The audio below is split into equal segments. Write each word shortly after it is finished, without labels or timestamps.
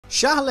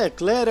Charles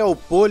Leclerc é o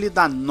pole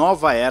da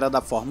nova era da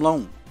Fórmula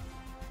 1.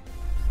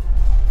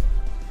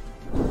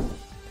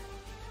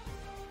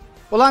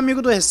 Olá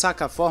amigo do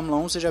Ressaca Fórmula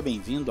 1, seja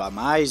bem-vindo a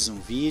mais um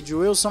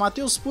vídeo. Eu sou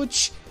Matheus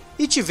Pucci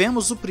e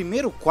tivemos o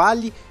primeiro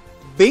Qualy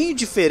bem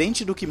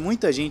diferente do que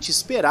muita gente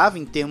esperava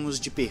em termos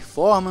de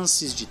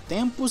performances, de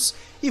tempos,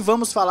 e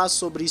vamos falar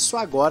sobre isso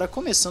agora,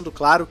 começando,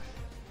 claro,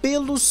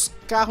 pelos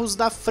carros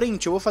da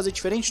frente. Eu vou fazer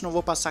diferente, não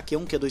vou passar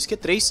Q1, Q2,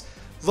 Q3,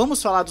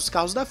 vamos falar dos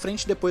carros da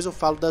frente, depois eu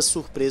falo das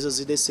surpresas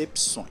e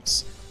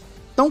decepções.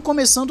 Então,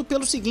 começando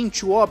pelo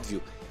seguinte, o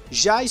óbvio,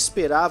 já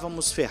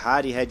esperávamos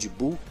Ferrari e Red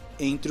Bull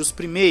entre os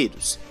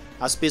primeiros.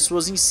 As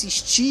pessoas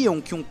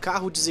insistiam que um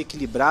carro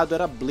desequilibrado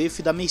era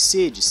blefe da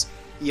Mercedes,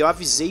 e eu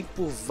avisei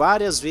por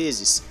várias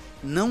vezes,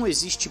 não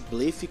existe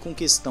blefe com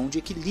questão de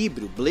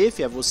equilíbrio.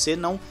 Blefe é você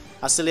não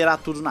acelerar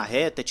tudo na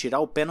reta, é tirar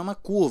o pé numa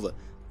curva.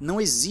 Não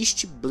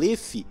existe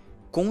blefe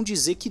com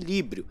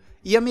desequilíbrio,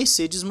 e a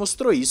Mercedes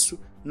mostrou isso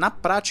na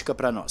prática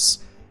para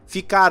nós.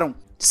 Ficaram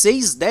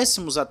 6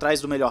 décimos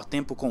atrás do melhor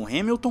tempo com o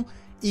Hamilton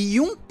e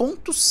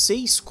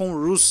 1.6 com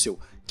o Russell,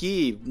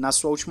 que na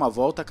sua última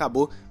volta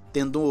acabou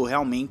tendo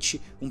realmente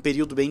um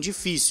período bem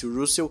difícil. O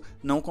Russell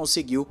não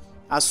conseguiu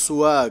a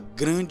sua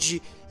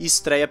grande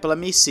estreia pela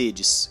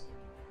Mercedes.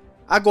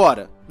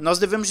 Agora, nós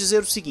devemos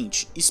dizer o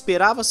seguinte,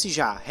 esperava-se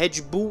já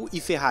Red Bull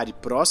e Ferrari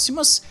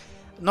próximas,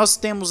 nós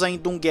temos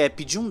ainda um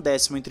gap de 1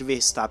 décimo entre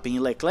Verstappen e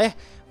Leclerc,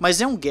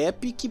 mas é um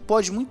gap que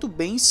pode muito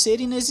bem ser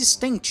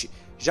inexistente,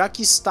 já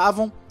que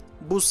estavam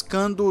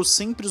buscando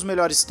sempre os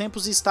melhores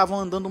tempos e estavam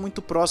andando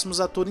muito próximos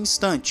a todo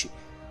instante.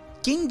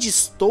 Quem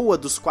destoa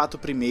dos 4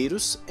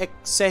 primeiros é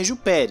Sérgio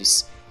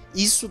Pérez.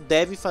 Isso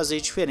deve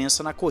fazer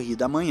diferença na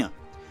corrida amanhã,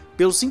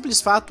 pelo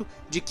simples fato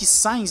de que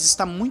Sainz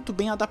está muito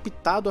bem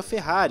adaptado à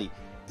Ferrari,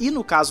 e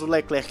no caso o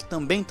Leclerc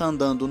também está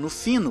andando no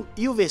fino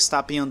e o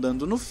Verstappen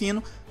andando no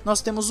fino,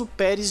 nós temos o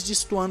Pérez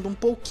destoando um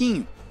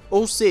pouquinho,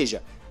 ou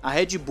seja, a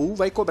Red Bull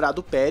vai cobrar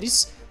do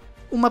Pérez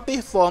uma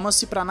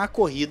performance para na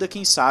corrida,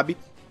 quem sabe,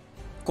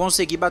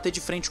 conseguir bater de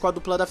frente com a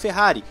dupla da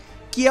Ferrari,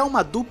 que é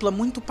uma dupla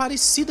muito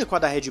parecida com a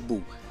da Red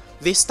Bull.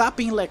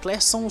 Verstappen e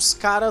Leclerc são os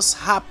caras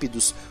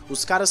rápidos,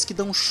 os caras que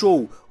dão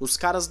show, os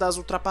caras das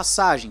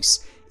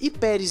ultrapassagens. E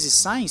Pérez e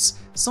Sainz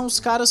são os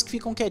caras que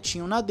ficam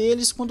quietinhos na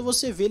deles, quando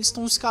você vê eles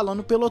estão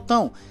escalando o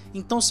pelotão.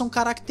 Então são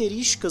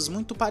características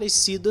muito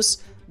parecidas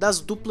das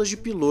duplas de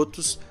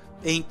pilotos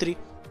entre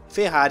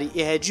Ferrari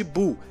e Red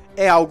Bull.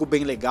 É algo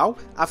bem legal,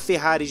 a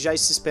Ferrari já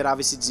se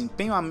esperava esse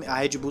desempenho, a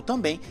Red Bull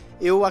também.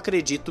 Eu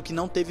acredito que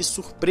não teve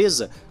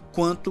surpresa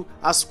quanto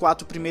às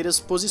 4 primeiras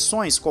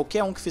posições.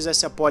 Qualquer um que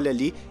fizesse a pole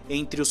ali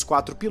entre os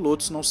 4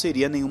 pilotos não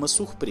seria nenhuma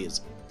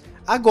surpresa.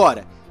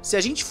 Agora, se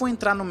a gente for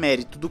entrar no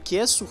mérito do que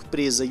é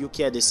surpresa e o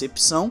que é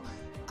decepção,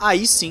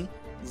 aí sim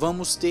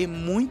vamos ter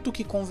muito o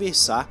que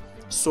conversar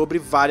sobre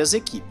várias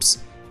equipes.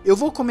 Eu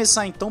vou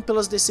começar então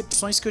pelas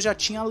decepções que eu já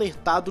tinha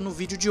alertado no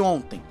vídeo de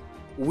ontem: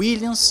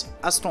 Williams,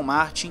 Aston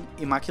Martin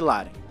e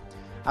McLaren.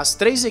 As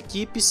 3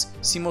 equipes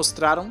se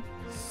mostraram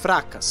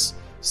fracas,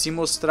 se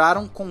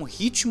mostraram com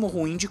ritmo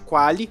ruim de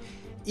quali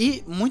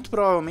e muito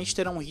provavelmente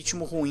terão um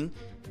ritmo ruim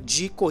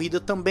de corrida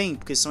também,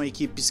 porque são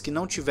equipes que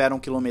não tiveram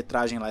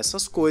quilometragem lá,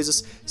 essas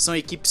coisas, são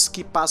equipes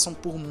que passam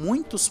por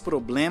muitos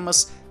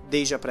problemas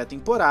desde a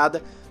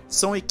pré-temporada,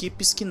 são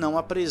equipes que não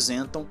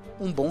apresentam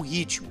um bom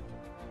ritmo.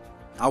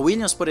 A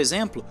Williams, por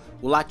exemplo,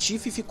 o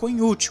Latifi ficou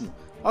em último.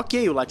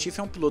 Ok, o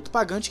Latifi é um piloto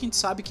pagante que a gente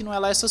sabe que não é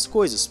lá essas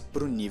coisas,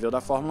 para o nível da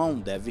Fórmula 1,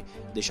 deve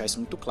deixar isso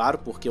muito claro,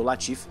 porque o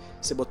Latifi,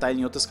 se botar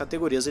ele em outras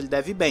categorias, ele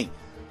deve ir bem.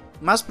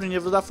 Mas para o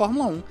nível da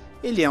Fórmula 1,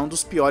 ele é um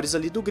dos piores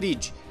ali do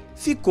grid.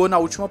 Ficou na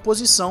última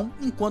posição,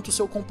 enquanto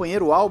seu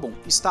companheiro Albon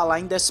está lá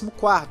em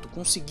 14º,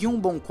 conseguiu um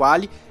bom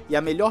quali e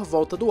a melhor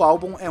volta do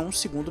Albon é 1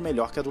 segundo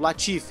melhor que a do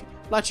Latifi.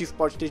 O Latifi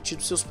pode ter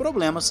tido seus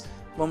problemas,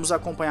 vamos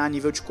acompanhar a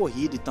nível de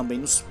corrida e também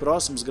nos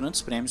próximos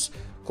grandes prêmios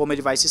como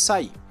ele vai se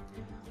sair.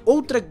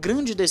 Outra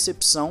grande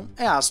decepção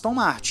é a Aston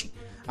Martin.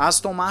 A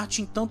Aston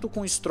Martin, tanto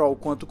com Stroll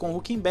quanto com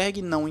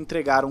Hülkenberg, não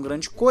entregaram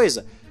grande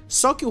coisa,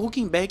 só que o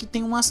Hülkenberg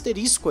tem um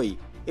asterisco aí.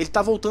 Ele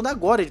tá voltando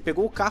agora, ele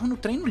pegou o carro no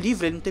treino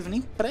livre, ele não teve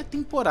nem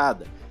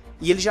pré-temporada.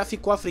 E ele já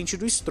ficou à frente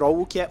do Stroll,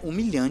 o que é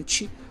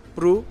humilhante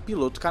pro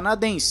piloto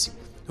canadense.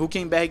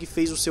 Hülkenberg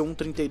fez o seu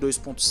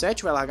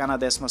 1:32.7, vai largar na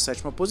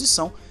 17ª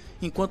posição,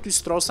 enquanto o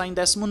Stroll sai em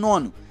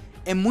 19º.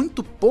 É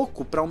muito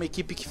pouco para uma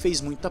equipe que fez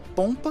muita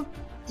pompa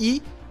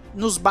e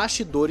nos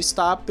bastidores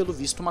está, pelo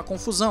visto, uma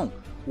confusão.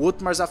 O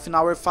Otmar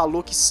Zafnauer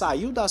falou que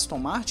saiu da Aston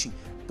Martin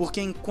porque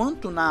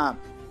enquanto na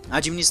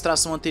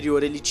administração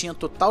anterior ele tinha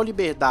total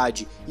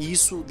liberdade e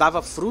isso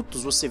dava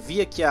frutos, você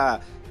via que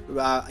a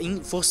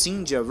Force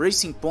India,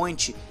 Racing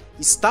Point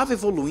estava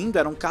evoluindo,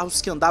 eram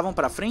carros que andavam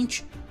para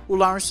frente. O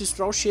Lawrence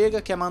Stroll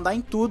chega, quer mandar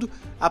em tudo.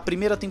 A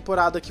primeira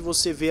temporada que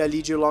você vê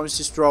ali de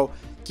Lawrence Stroll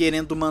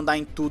querendo mandar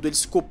em tudo,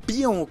 eles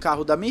copiam o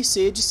carro da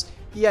Mercedes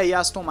e aí a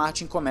Aston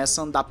Martin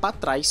começa a andar para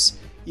trás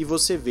e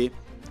você vê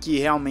que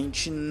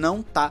realmente não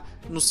está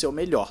no seu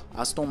melhor.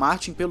 A Aston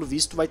Martin, pelo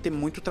visto, vai ter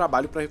muito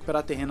trabalho para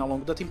recuperar terreno ao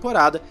longo da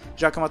temporada,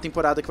 já que é uma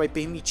temporada que vai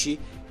permitir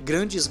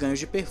grandes ganhos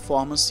de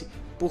performance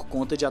por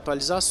conta de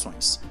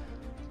atualizações.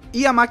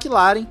 E a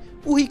McLaren,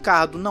 o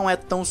Ricciardo não é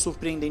tão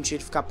surpreendente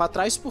ele ficar para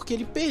trás porque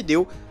ele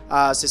perdeu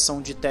a sessão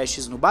de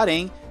testes no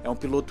Barein, é um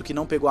piloto que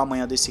não pegou a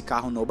manha desse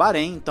carro no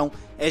Barein, então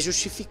é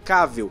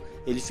justificável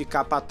ele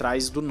ficar para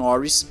trás do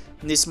Norris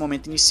nesse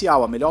momento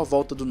inicial. A melhor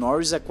volta do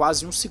Norris é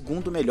quase 1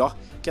 segundo melhor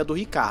que a do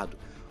Ricciardo.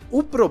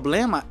 O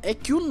problema é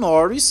que o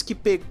Norris,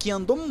 que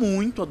andou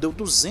muito, deu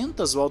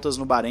 200 voltas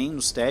no Barein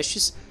nos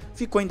testes,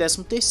 ficou em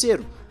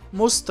 13º,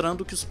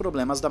 mostrando que os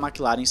problemas da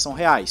McLaren são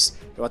reais.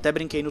 Eu até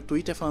brinquei no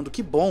Twitter falando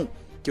que bom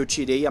que eu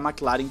tirei a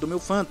McLaren do meu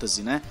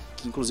Fantasy, né?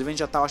 Que inclusive a gente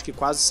já tá, acho que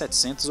quase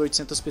 700 ou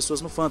 800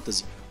 pessoas no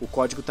Fantasy. O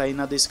código tá aí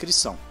na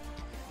descrição.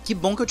 Que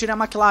bom que eu tirei a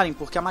McLaren,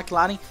 porque a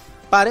McLaren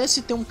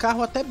parece ter um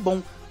carro até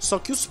bom, só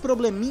que os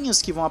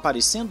probleminhas que vão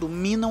aparecendo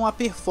minam a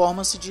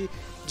performance de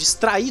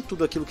extrair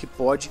tudo aquilo que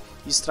pode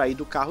extrair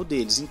do carro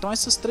deles. Então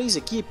essas três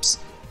equipes,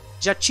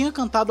 já tinha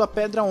cantado a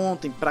pedra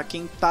ontem, para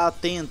quem tá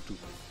atento.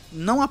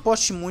 Não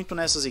aposte muito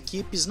nessas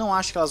equipes, não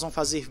acho que elas vão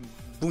fazer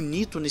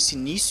bonito nesse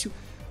início,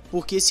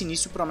 porque esse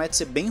início promete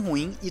ser bem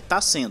ruim e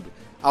está sendo.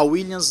 A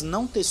Williams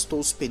não testou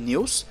os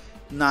pneus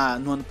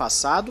no ano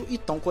passado e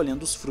estão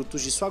colhendo os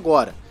frutos disso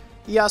agora.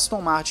 E a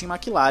Aston Martin e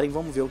McLaren,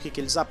 vamos ver o que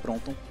eles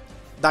aprontam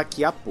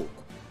daqui a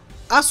pouco.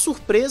 A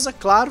surpresa,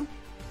 claro,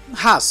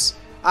 Haas.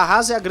 A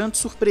Haas é a grande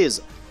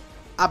surpresa.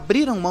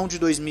 Abriram mão de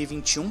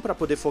 2021 para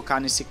poder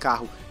focar nesse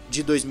carro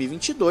de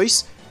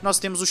 2022. Nós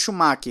temos o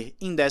Schumacher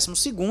em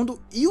 12º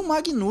e o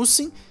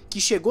Magnussen, que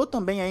chegou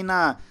também aí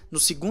no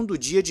segundo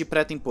dia de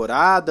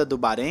pré-temporada do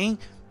Barein,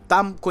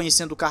 tá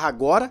conhecendo o carro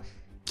agora.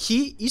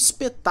 Que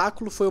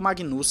espetáculo foi o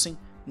Magnussen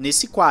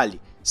nesse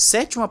quali.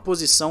 7ª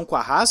posição com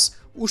a Haas,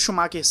 o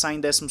Schumacher sai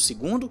em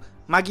 12º,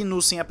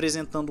 Magnussen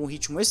apresentando um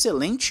ritmo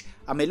excelente,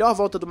 a melhor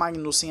volta do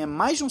Magnussen é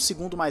mais de 1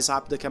 segundo mais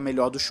rápida que a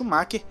melhor do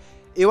Schumacher.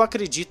 Eu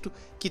acredito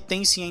que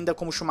tem sim ainda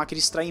como o Schumacher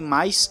extrair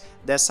mais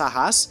dessa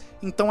Haas,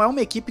 então é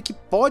uma equipe que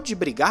pode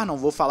brigar, não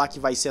vou falar que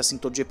vai ser assim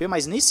todo GP,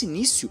 mas nesse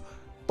início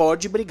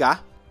pode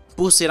brigar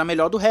por ser a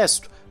melhor do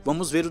resto.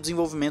 Vamos ver o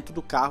desenvolvimento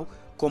do carro,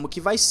 como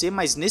que vai ser,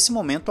 mas nesse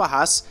momento a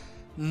Haas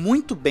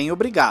muito bem,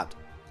 obrigado.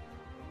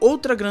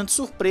 Outra grande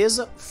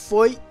surpresa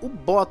foi o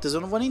Bottas,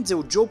 eu não vou nem dizer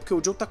o Joe, porque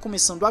o Joe está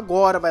começando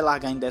agora, vai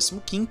largar em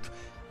 15º,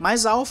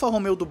 mas a Alfa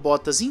Romeo do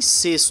Bottas em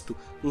 6º,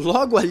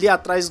 logo ali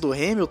atrás do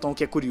Hamilton,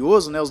 que é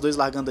curioso, né, os dois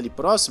largando ali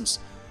próximos,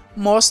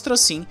 mostra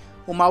sim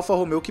uma Alfa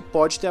Romeo que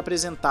pode ter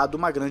apresentado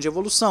uma grande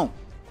evolução.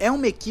 É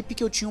uma equipe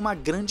que eu tinha uma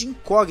grande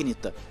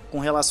incógnita com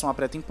relação à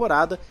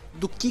pré-temporada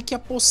do que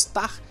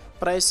apostar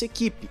para essa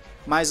equipe,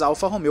 mas a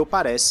Alfa Romeo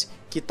parece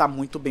que está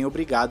muito bem,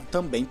 obrigado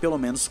também, pelo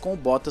menos com o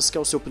Bottas, que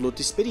é o seu piloto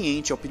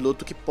experiente, é o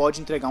piloto que pode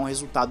entregar um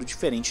resultado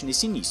diferente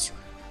nesse início.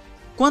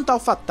 Quanto a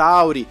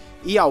AlphaTauri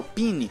e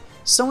Alpine,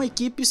 são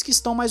equipes que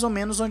estão mais ou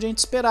menos onde a gente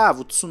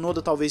esperava. O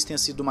Tsunoda talvez tenha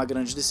sido uma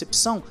grande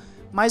decepção,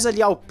 mas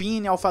ali a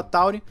Alpine e a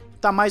AlphaTauri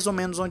está mais ou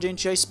menos onde a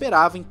gente já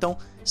esperava, então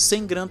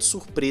sem grandes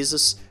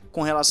surpresas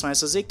com relação a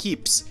essas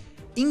equipes.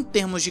 Em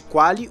termos de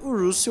quali, o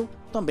Russell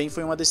também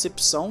foi uma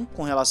decepção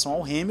com relação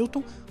ao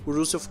Hamilton. O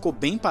Russell ficou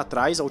bem para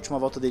trás, a última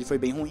volta dele foi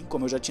bem ruim,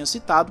 como eu já tinha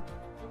citado.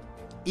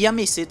 E a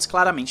Mercedes,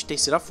 claramente,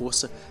 terceira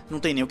força, não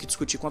tem nem o que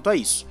discutir quanto a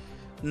isso.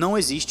 Não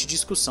existe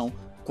discussão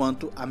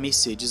quanto a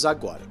Mercedes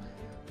agora.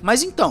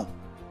 Mas então,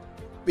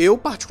 eu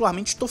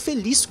particularmente estou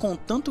feliz com o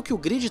tanto que o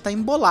grid está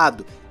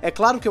embolado. É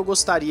claro que eu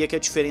gostaria que a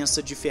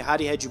diferença de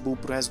Ferrari e Red Bull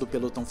para o resto do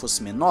pelotão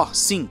fosse menor,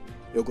 sim,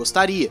 eu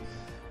gostaria.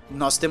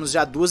 Nós temos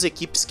já duas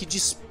equipes que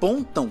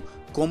despontam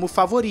como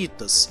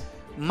favoritas,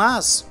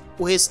 mas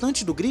o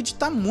restante do grid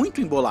está muito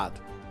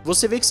embolado.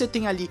 Você vê que você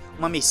tem ali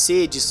uma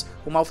Mercedes,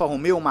 uma Alfa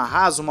Romeo, uma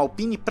Haas, uma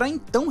Alpine, para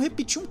então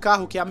repetir um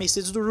carro, que é a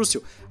Mercedes do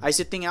Russell. Aí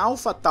você tem a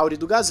AlphaTauri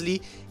do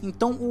Gasly,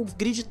 então o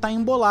grid está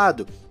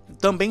embolado.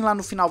 Também lá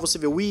no final você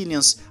vê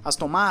Williams,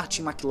 Aston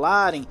Martin,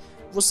 McLaren,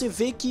 você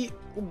vê que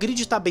o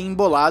grid está bem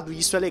embolado e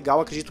isso é legal,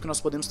 acredito que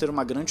nós podemos ter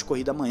uma grande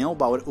corrida amanhã,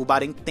 o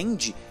Barein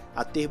tende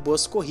a ter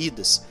boas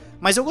corridas.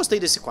 Mas eu gostei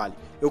desse quali,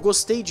 eu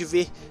gostei de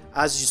ver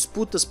as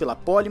disputas pela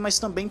pole, mas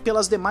também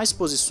pelas demais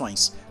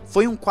posições.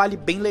 Foi um quali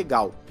bem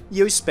legal e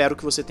eu espero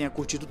que você tenha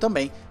curtido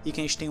também e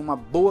que a gente tenha uma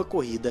boa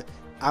corrida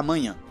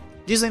amanhã.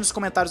 Diz aí nos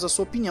comentários a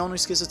sua opinião, não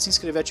esqueça de se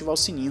inscrever e ativar o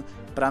sininho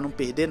para não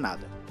perder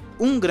nada.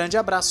 Um grande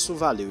abraço,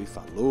 valeu e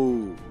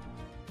falou!